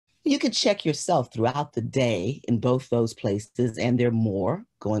You could check yourself throughout the day in both those places, and there are more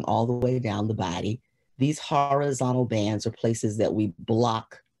going all the way down the body. These horizontal bands are places that we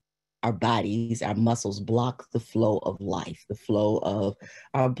block our bodies, our muscles block the flow of life, the flow of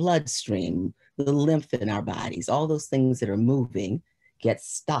our bloodstream, the lymph in our bodies, all those things that are moving get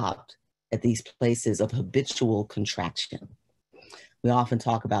stopped at these places of habitual contraction. We often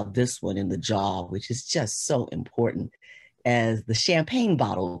talk about this one in the jaw, which is just so important, as the champagne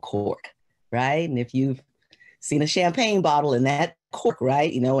bottle cork, right? And if you've seen a champagne bottle and that cork,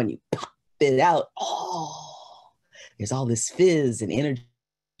 right, you know, and you pop it out, oh, there's all this fizz and energy.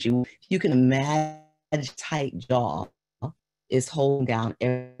 You can imagine tight jaw is holding down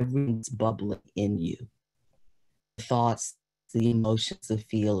everything's bubbling in you. The thoughts, the emotions, the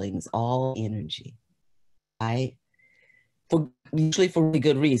feelings, all energy, right? Usually for really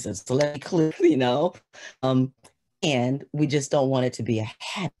good reasons. So let me clear, you know. And we just don't want it to be a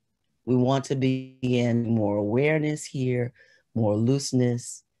habit. We want to be in more awareness here, more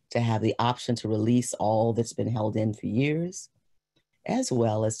looseness, to have the option to release all that's been held in for years, as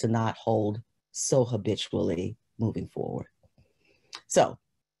well as to not hold so habitually moving forward. So,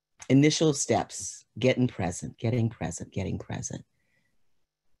 initial steps, getting present, getting present, getting present.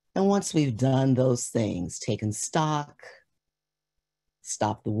 And once we've done those things, taken stock,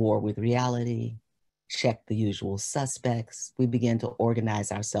 stop the war with reality, check the usual suspects, we begin to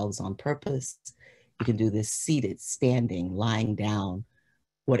organize ourselves on purpose. You can do this seated, standing, lying down,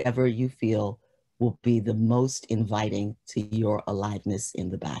 whatever you feel will be the most inviting to your aliveness in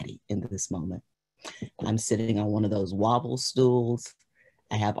the body in this moment. I'm sitting on one of those wobble stools.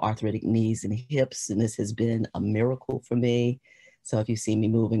 I have arthritic knees and hips, and this has been a miracle for me. So if you see me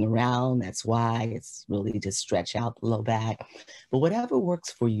moving around, that's why. It's really just stretch out the low back. But whatever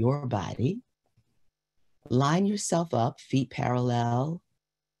works for your body, line yourself up, feet parallel,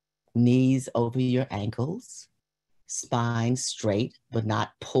 knees over your ankles, spine straight but not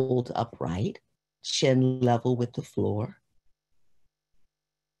pulled upright, chin level with the floor.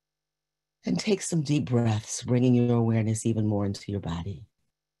 And take some deep breaths, bringing your awareness even more into your body.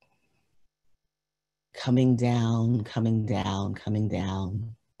 Coming down, coming down, coming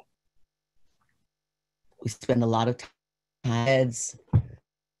down. We spend a lot of time, heads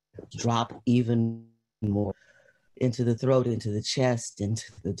drop even more into the throat, into the chest,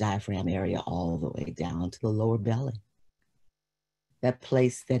 into the diaphragm area, all the way down to the lower belly. That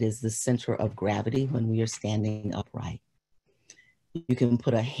place that is the center of gravity when we are standing upright. You can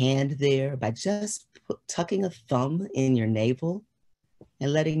put a hand there by just tucking a thumb in your navel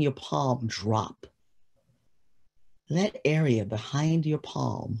and letting your palm drop. That area behind your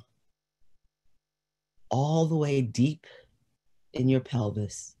palm, all the way deep in your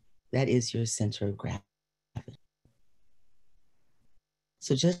pelvis, that is your center of gravity.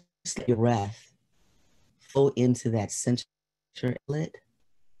 So just let your breath flow into that center outlet,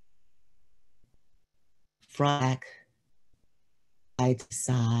 front, back, side to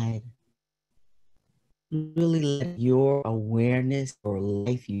side. Really let your awareness, your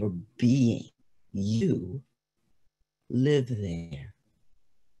life, your being, you live there.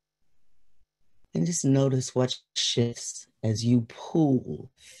 And just notice what shifts as you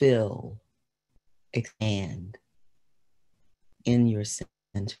pull, fill, expand in your center.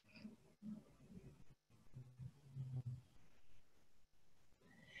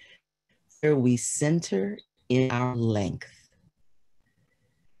 Where we center in our length.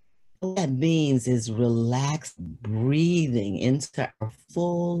 What that means is relaxed breathing into our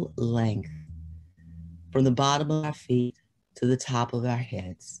full length from the bottom of our feet to the top of our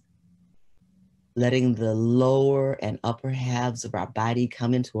heads, letting the lower and upper halves of our body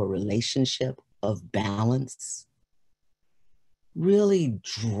come into a relationship of balance, really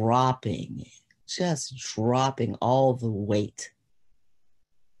dropping, just dropping all the weight,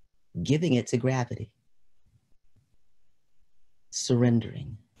 giving it to gravity,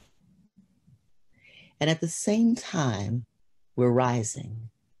 surrendering. And at the same time, we're rising.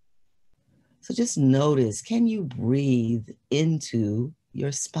 So just notice, can you breathe into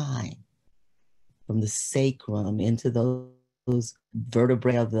your spine? From the sacrum into those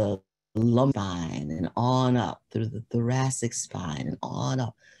vertebrae of the lumbar spine and on up through the thoracic spine and on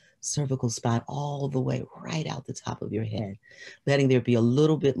up, cervical spine, all the way right out the top of your head, letting there be a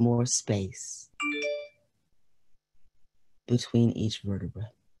little bit more space between each vertebra.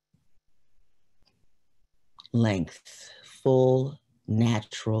 Length, full,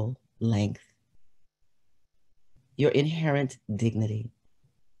 natural length. Your inherent dignity.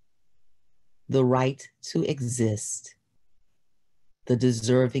 The right to exist. The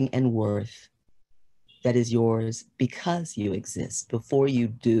deserving and worth that is yours because you exist before you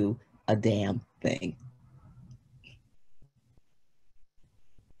do a damn thing.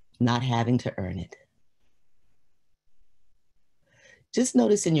 Not having to earn it. Just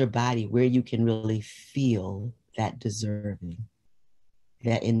notice in your body where you can really feel that deserving,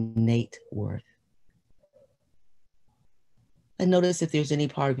 that innate worth. And notice if there's any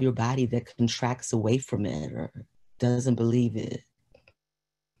part of your body that contracts away from it or doesn't believe it.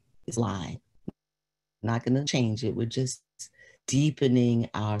 It's lying. Not going to change it. We're just deepening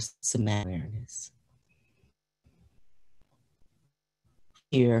our somatic awareness.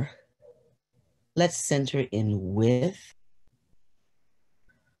 Here, let's center in with.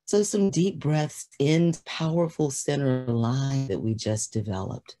 So some deep breaths in powerful center line that we just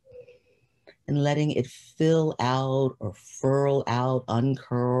developed. And letting it fill out or furl out,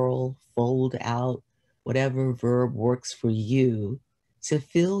 uncurl, fold out, whatever verb works for you to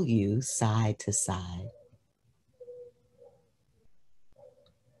fill you side to side.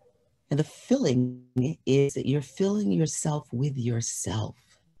 And the filling is that you're filling yourself with yourself.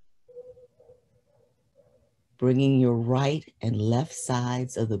 Bringing your right and left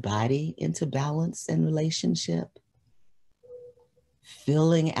sides of the body into balance and relationship.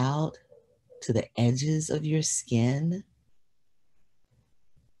 Filling out to the edges of your skin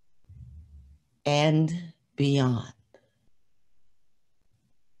and beyond.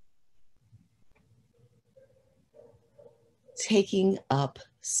 Taking up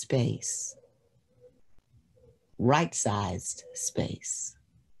space, right-sized space,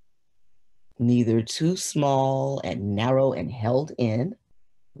 neither too small and narrow and held in,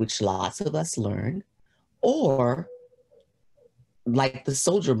 which lots of us learn, or like the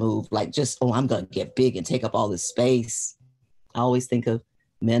soldier move, like just, oh, I'm going to get big and take up all this space. I always think of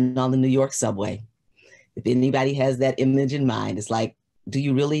men on the New York subway. If anybody has that image in mind, it's like, do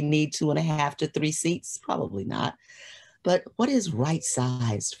you really need 2.5 to 3 seats? Probably not. But what is right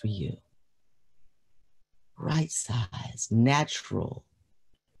sized for you? Right size, natural.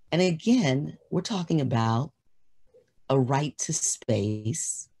 And again, we're talking about a right to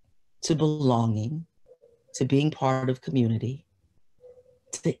space, to belonging, to being part of community,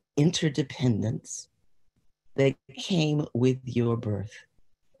 to interdependence that came with your birth.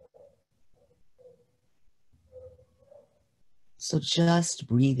 So just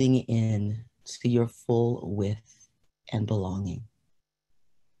breathing in to your full width and belonging.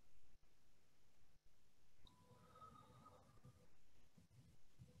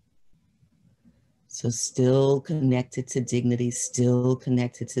 So still connected to dignity, still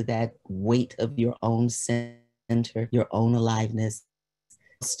connected to that weight of your own center, your own aliveness,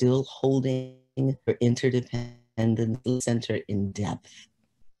 still holding your interdependent center in depth.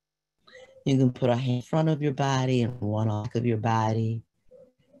 You can put a hand in front of your body and one on the back of your body.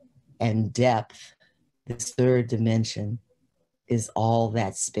 And depth, this third dimension, is all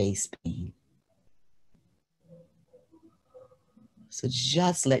that space being. So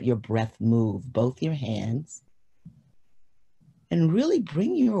just let your breath move both your hands and really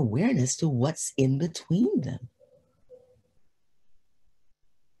bring your awareness to what's in between them.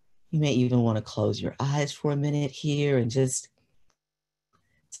 You may even want to close your eyes for a minute here and just,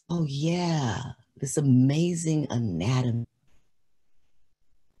 oh yeah, this amazing anatomy,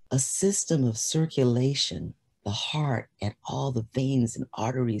 a system of circulation, the heart and all the veins and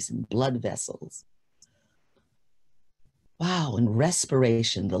arteries and blood vessels. Wow, and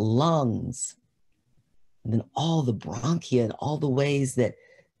respiration, the lungs, and then all the bronchia and all the ways that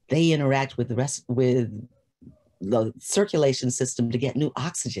they interact with with the circulation system to get new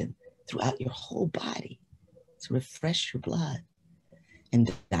oxygen throughout your whole body to refresh your blood.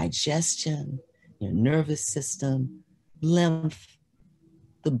 And digestion, your nervous system, lymph,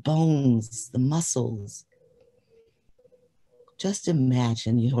 the bones, the muscles. Just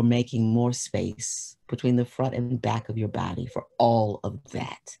imagine you're making more space between the front and back of your body for all of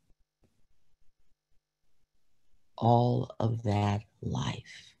that. All of that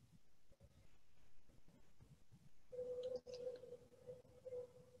life.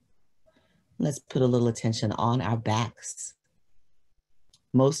 Let's put a little attention on our backs.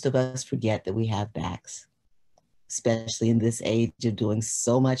 Most of us forget that we have backs, especially in this age of doing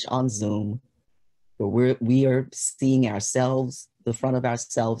so much on Zoom, where we are seeing ourselves, the front of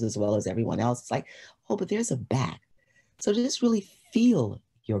ourselves, as well as everyone else. It's like, oh, but there's a back. So just really feel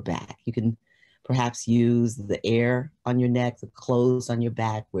your back. You can perhaps use the air on your neck, the clothes on your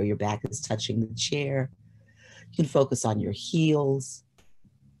back, where your back is touching the chair. You can focus on your heels.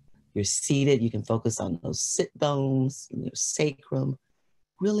 You're seated, you can focus on those sit bones, your sacrum.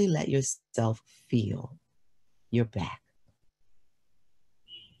 Really let yourself feel your back.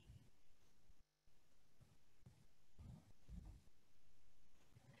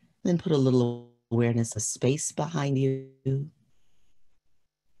 Then put a little awareness of space behind you.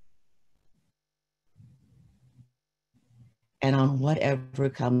 And on whatever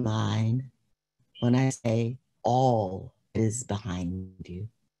comes to mind, when I say all is behind you,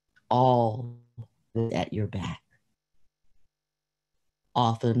 all is at your back.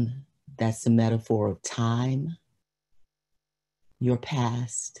 Often that's a metaphor of time, your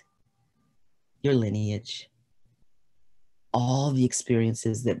past, your lineage, all the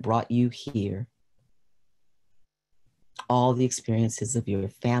experiences that brought you here, all the experiences of your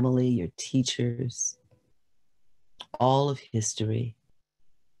family, your teachers, all of history.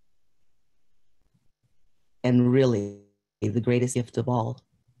 And really, the greatest gift of all,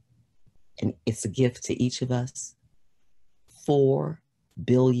 and it's a gift to each of us, 4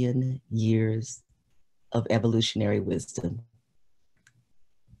 billion years of evolutionary wisdom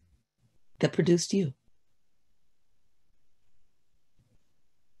that produced you.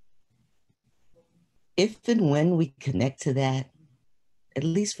 If and when we connect to that, at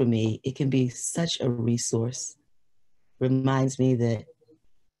least for me, it can be such a resource. Reminds me that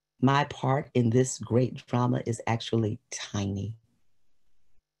my part in this great drama is actually tiny.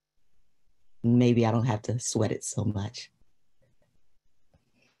 Maybe I don't have to sweat it so much.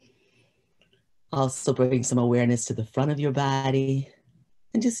 Also bring some awareness to the front of your body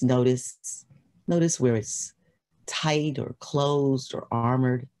and just notice where it's tight or closed or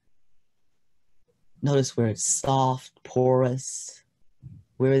armored. Notice where it's soft, porous.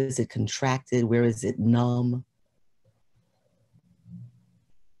 Where is it contracted? Where is it numb?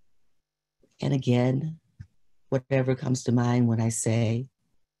 And again, whatever comes to mind when I say,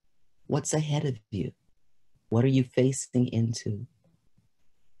 what's ahead of you? What are you facing into?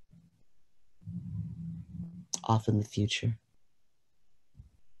 Often the future.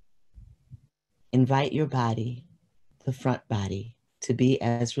 Invite your body, the front body, to be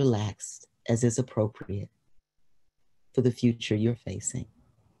as relaxed as is appropriate for the future you're facing.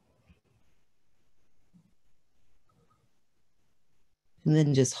 And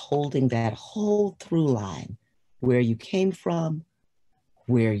then just holding that whole through line, where you came from,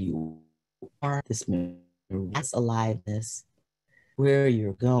 where you are, this aliveness, where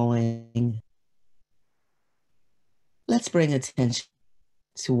you're going. Let's bring attention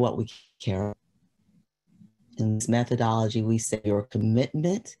to what we care about. In this methodology, we say your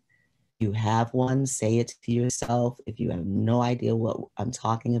commitment. You have one, say it to yourself. If you have no idea what I'm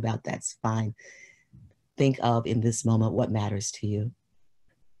talking about, that's fine. Think of in this moment what matters to you.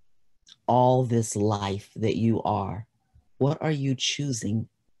 All this life that you are, what are you choosing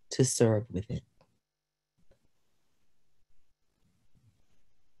to serve with it?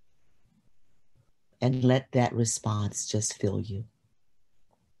 And let that response just fill you.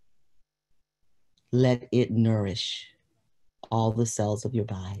 Let it nourish all the cells of your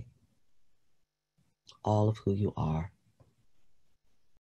body, all of who you are.